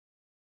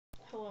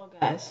Hello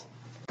guys,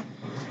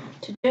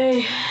 today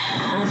I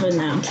have an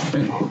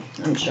announcement.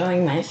 I'm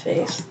showing my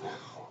face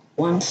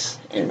once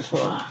and for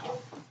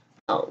all.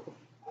 I'll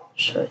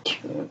show it to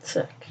you in 1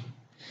 sec.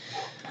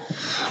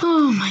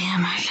 Oh my,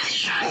 am I really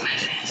showing my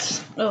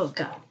face? Oh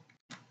god.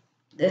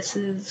 This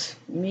is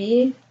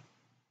me,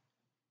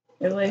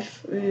 my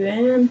wife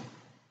Ruanne,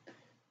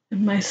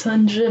 and my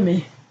son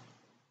Jimmy.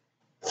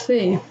 Let's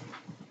see.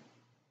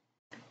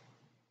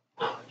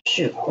 Oh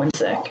shoot, 1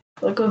 sec.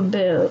 Look a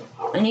bit.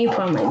 I need to put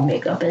on my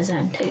makeup as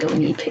I take a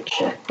me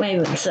picture. Wait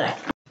 1 sec.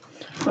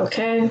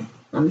 Okay,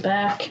 I'm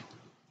back.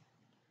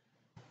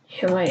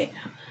 Here I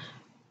am.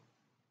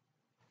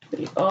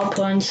 We all put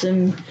on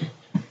some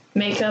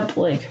makeup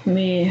like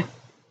me,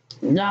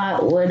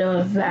 not with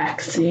a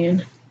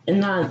vaccine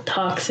and not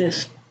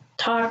toxic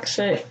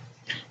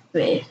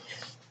waste,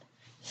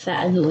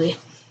 sadly.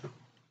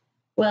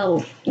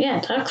 Well, yeah,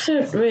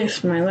 toxic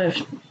waste my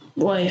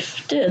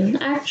wife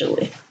did,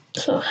 actually.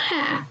 So,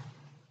 ha!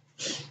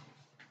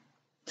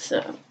 So,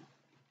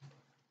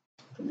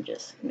 let me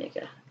just make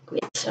a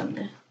great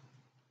thumbnail.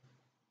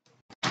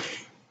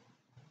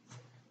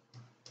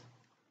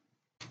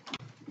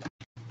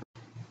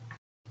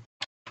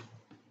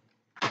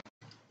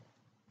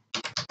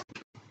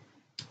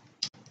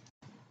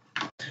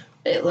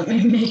 Wait, let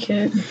me make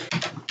it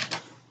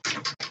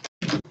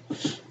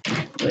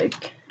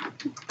like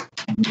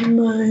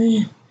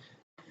my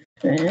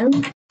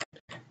family.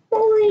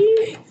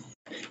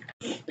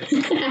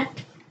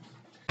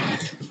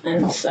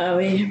 I'm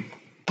sorry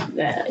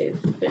that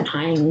I've been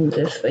hiding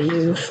this for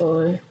you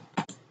for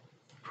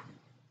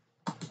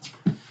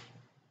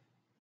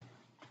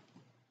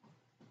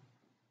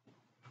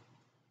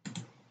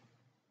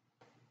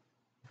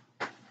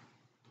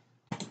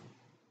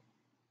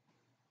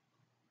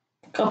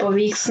a couple of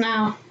weeks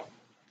now.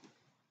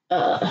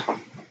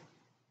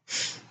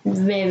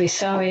 Very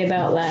sorry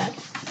about that.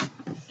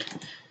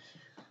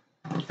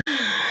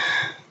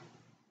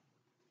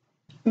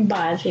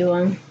 Bye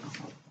everyone.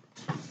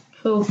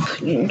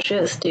 Hope you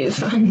just do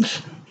fun.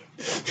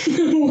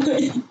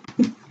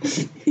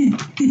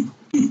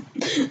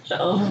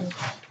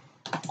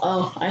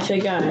 Oh, I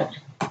forgot.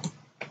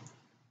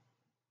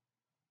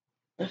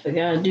 I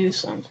forgot to do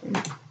something.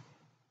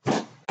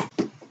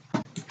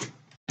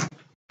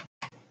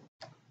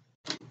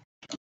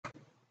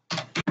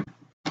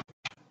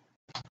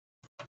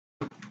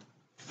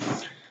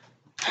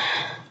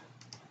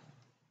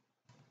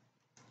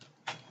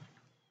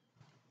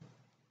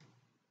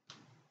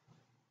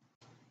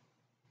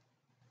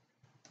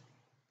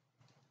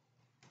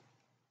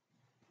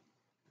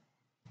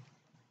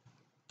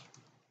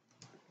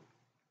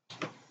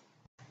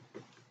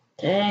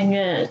 Dang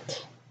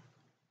it.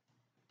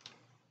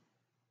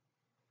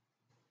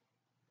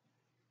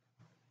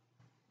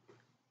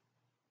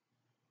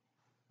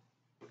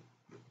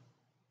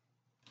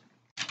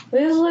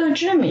 Where's little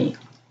Jimmy?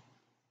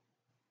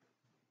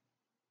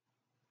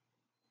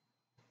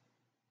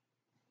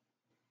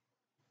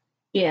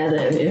 Yeah,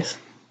 there it is.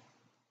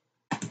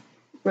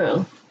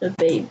 Bro, the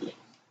baby.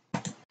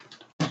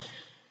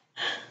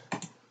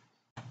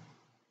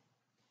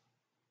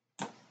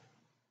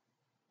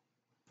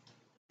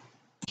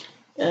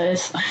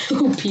 Guys, I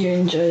hope you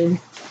enjoyed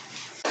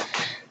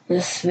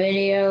this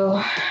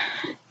video.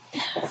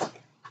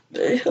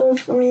 It's hard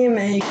for me to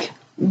make,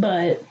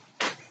 but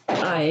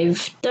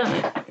I've done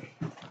it.